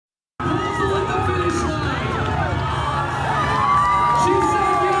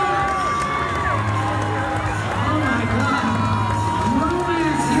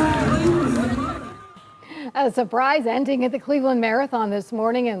A surprise ending at the Cleveland Marathon this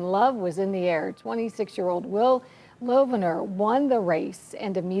morning, and love was in the air. 26-year-old Will Loevner won the race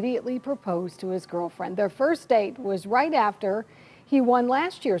and immediately proposed to his girlfriend. Their first date was right after he won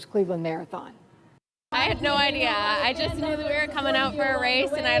last year's Cleveland Marathon. I had no idea. I just knew that we were coming out for a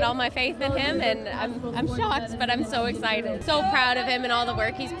race, and I had all my faith in him, and I'm shocked, but I'm so excited. So proud of him and all the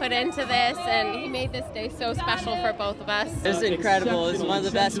work he's put into this, and he made this day so special for both of us. It was incredible. It was one of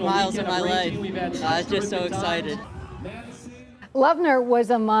the best miles of my life. I was just so excited. Loevner was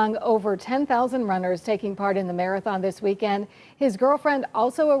among over 10,000 runners taking part in the marathon this weekend. His girlfriend,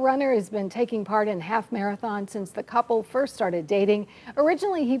 also a runner, has been taking part in half marathons since the couple first started dating.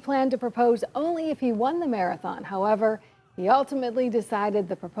 Originally, he planned to propose only if he won the marathon. However, he ultimately decided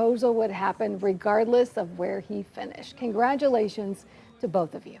the proposal would happen regardless of where he finished. Congratulations to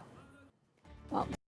both of you. Well,